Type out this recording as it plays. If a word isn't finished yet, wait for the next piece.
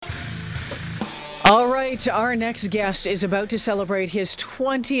All right, our next guest is about to celebrate his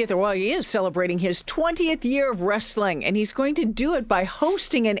 20th, or well, he is celebrating his 20th year of wrestling, and he's going to do it by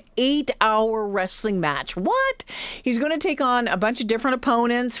hosting an 8-hour wrestling match. What? He's going to take on a bunch of different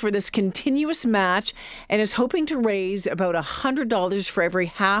opponents for this continuous match and is hoping to raise about $100 for every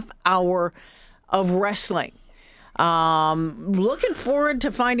half hour of wrestling. Looking forward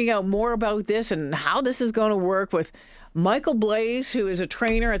to finding out more about this and how this is going to work with Michael Blais, who is a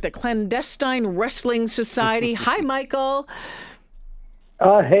trainer at the Clandestine Wrestling Society. Hi, Michael.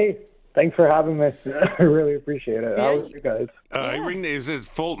 Hey, thanks for having me. I really appreciate it. How are you guys? Is it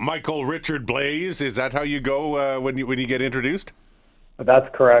full Michael Richard Blais? Is that how you go when you get introduced? That's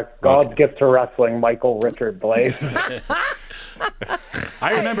correct. God's gift to wrestling, Michael Richard Blais.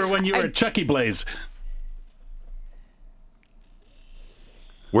 I remember when you were Chucky Blais.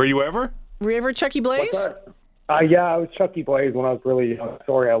 Were you ever? Were you ever Chucky Blais? Yeah, I was Chucky Blais when I was really young.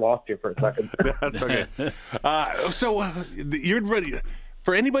 Sorry, I lost you for a second. That's okay. You're ready.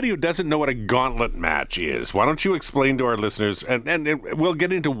 For anybody who doesn't know what a gauntlet match is, why don't you explain to our listeners, and we'll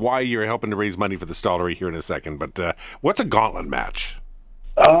get into why you're helping to raise money for the Stollery here in a second, but what's a gauntlet match?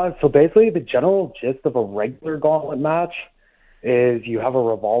 So basically the general gist of a regular gauntlet match is you have a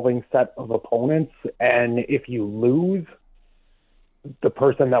revolving set of opponents, and if you lose, the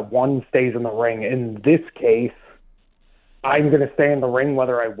person that won stays in the ring. In this case, I'm going to stay in the ring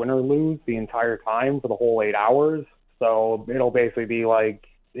whether I win or lose the entire time for the whole 8 hours. So it'll basically be like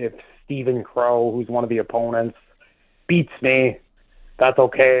if Stephen Crow, who's one of the opponents, beats me, that's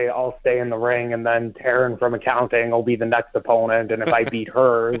okay. I'll stay in the ring. And then Taryn from accounting will be the next opponent. And if I beat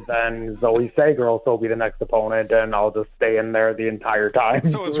her, then Zoe Sager will still be the next opponent. And I'll just stay in there the entire time.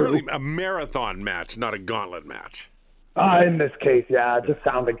 So it's really a marathon match, not a gauntlet match. In this case, yeah, it just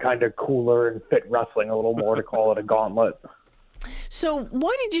sounded kind of cooler and fit wrestling a little more to call it a gauntlet. So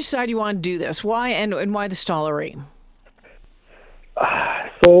why did you decide you want to do this? Why and why the Stollery?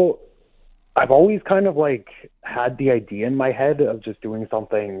 So I've always kind of had the idea in my head of just doing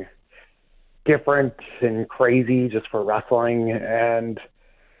something different and crazy just for wrestling. And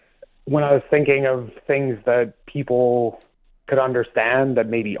when I was thinking of things that people could understand that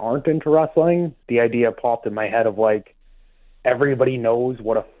maybe aren't into wrestling, the idea popped in my head of everybody knows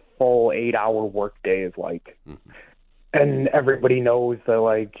what a full 8-hour workday is like. Mm-hmm. And everybody knows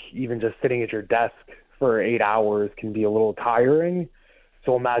that even just sitting at your desk for 8 hours can be a little tiring.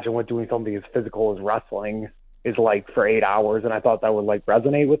 So imagine what doing something as physical as wrestling is like for 8 hours. And I thought that would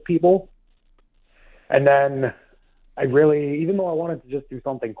resonate with people. And then I really, even though I wanted to just do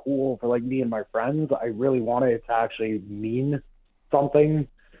something cool for me and my friends, I really wanted it to actually mean something.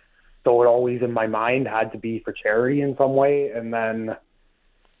 So it always in my mind had to be for charity in some way. And then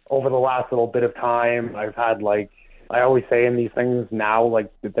over the last little bit of time, I've had I always say in these things now,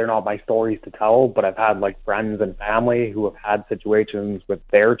 they're not my stories to tell, but I've had friends and family who have had situations with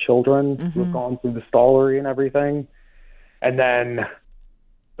their children who have gone through the Stollery and everything. And then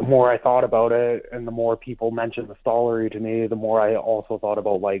the more I thought about it and the more people mentioned the Stollery to me, the more I also thought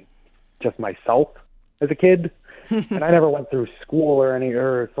about just myself as a kid. And I never went through school I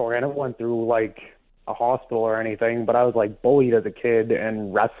never went through a hospital or anything, but I was bullied as a kid,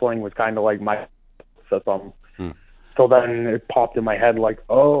 and wrestling was kind of my system. So then it popped in my head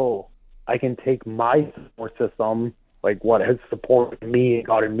oh, I can take my support system, what has supported me and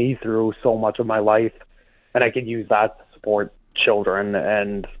gotten me through so much of my life, and I could use that to support children,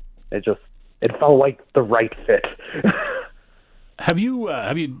 and it felt like the right fit. Have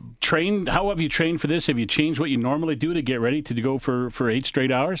you trained? How have you trained for this? Have you changed what you normally do to get ready to go for 8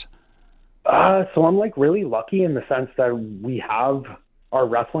 straight hours? So I'm really lucky in the sense that we have our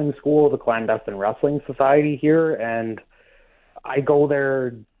wrestling school, the Clandestine Wrestling Society here, and I go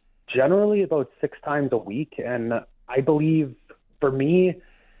there generally about 6 times a week. And I believe for me,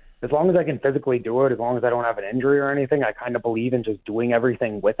 as long as I can physically do it, as long as I don't have an injury or anything, I kind of believe in just doing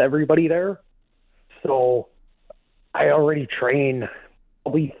everything with everybody there. So I already train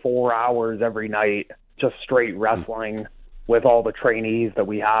probably 4 hours every night, just straight wrestling with all the trainees that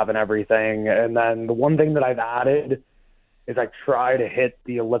we have and everything. And then the one thing that I've added is I try to hit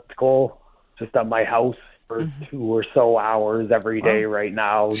the elliptical just at my house for 2 or so hours every day right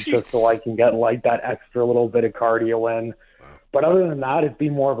now, just so I can get that extra little bit of cardio in. But other than that, it's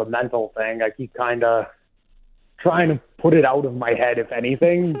been more of a mental thing. I keep kind of trying to put it out of my head, if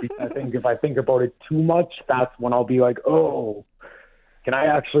anything. I think if I think about it too much, that's when I'll be oh, can I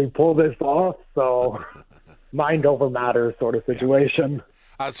actually pull this off? So mind over matter sort of situation.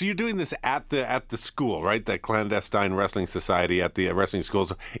 So you're doing this at the school, right? The Clandestine Wrestling Society at the wrestling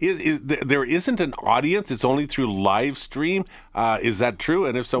schools. There isn't an audience? It's only through live stream. Is that true?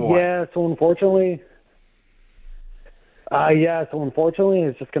 And if so, why? Yeah. So unfortunately,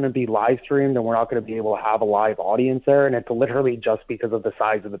 it's just going to be live streamed, and we're not going to be able to have a live audience there. And it's literally just because of the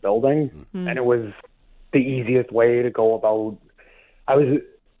size of the building, and it was the easiest way to go about. I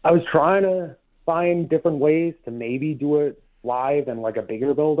was trying to find different ways to maybe do it live in like a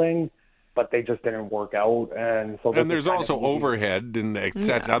bigger building, but they just didn't work out. And so there's also overhead and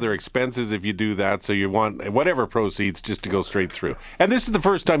other expenses if you do that. So you want whatever proceeds just to go straight through. And this is the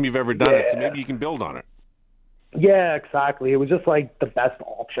first time you've ever done it, so maybe you can build on it. Yeah, exactly. It was just like the best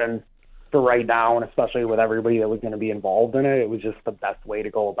option for right now, and especially with everybody that was going to be involved in it, it was just the best way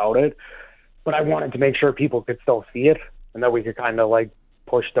to go about it. But I wanted to make sure people could still see it, and that we could kind of like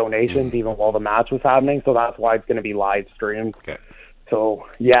push donations even while the match was happening. So that's why it's going to be live streamed. Okay. So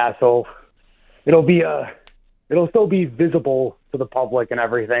yeah, so it'll still be visible to the public and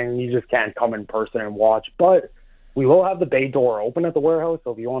everything. You just can't come in person and watch, but we will have the bay door open at the warehouse.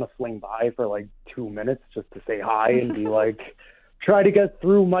 So if you want to swing by for like 2 minutes just to say hi and be like, try to get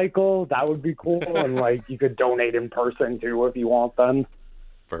through, Michael, that would be cool. And like, you could donate in person too if you want then.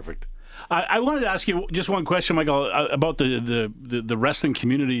 Perfect. I wanted to ask you just one question, Michael, about the wrestling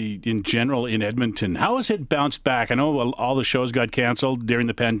community in general in Edmonton. How has it bounced back? I know all the shows got canceled during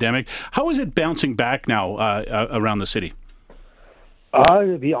the pandemic. How is it bouncing back now around the city?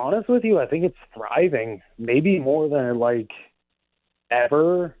 To be honest with you, I think it's thriving, maybe more than it like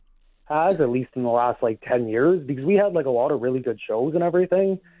ever has, at least in the last like 10 years, because we had like a lot of really good shows and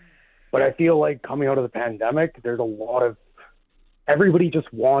everything. But I feel like coming out of the pandemic, there's a lot of, everybody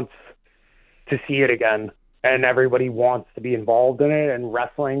just wants to see it again, and everybody wants to be involved in it, and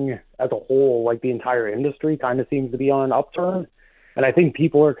wrestling as a whole, like the entire industry, kind of seems to be on an upturn. And I think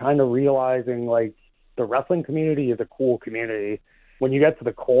people are kind of realizing like the wrestling community is a cool community. When you get to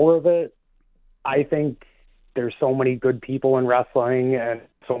the core of it, I think there's so many good people in wrestling, and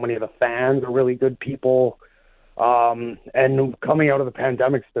so many of the fans are really good people. And coming out of the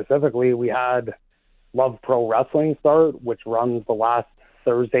pandemic specifically, we had Love Pro Wrestling start, which runs the last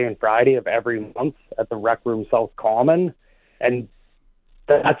Thursday and Friday of every month at the Rec Room South Common. And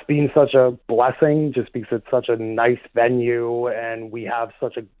that's been such a blessing just because it's such a nice venue, and we have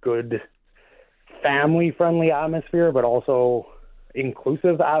such a good family-friendly atmosphere, but also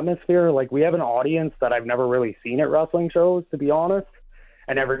inclusive atmosphere. Like, we have an audience that I've never really seen at wrestling shows, to be honest,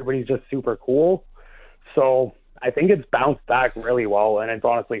 and everybody's just super cool. So I think it's bounced back really well, and it's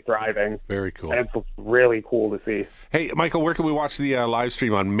honestly thriving. Very cool. And it's really cool to see. Hey, Michael, where can we watch the live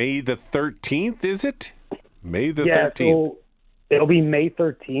stream on May the 13th, is it? May the 13th. Yeah, so it'll be May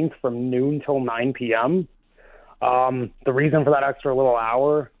 13th from noon till 9 p.m. The reason for that extra little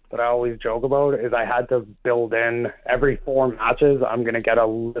hour that I always joke about is I had to build in every 4 matches. I'm going to get a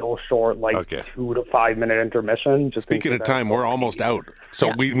little short, 2 to 5 minute intermission. Just speaking of time, we're almost out.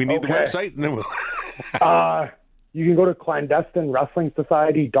 So we need the website, and then we'll... You can go to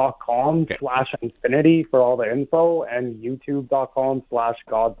clandestinewrestlingsociety.com/infinity for all the info, and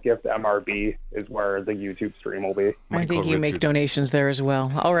youtube.com/godsgiftmrb is where the YouTube stream will be. I think you make donations there as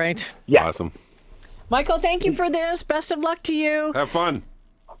well. All right. Yeah. Awesome. Michael, thank you for this. Best of luck to you. Have fun.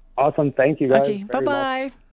 Awesome. Thank you, guys. Okay. Bye-bye.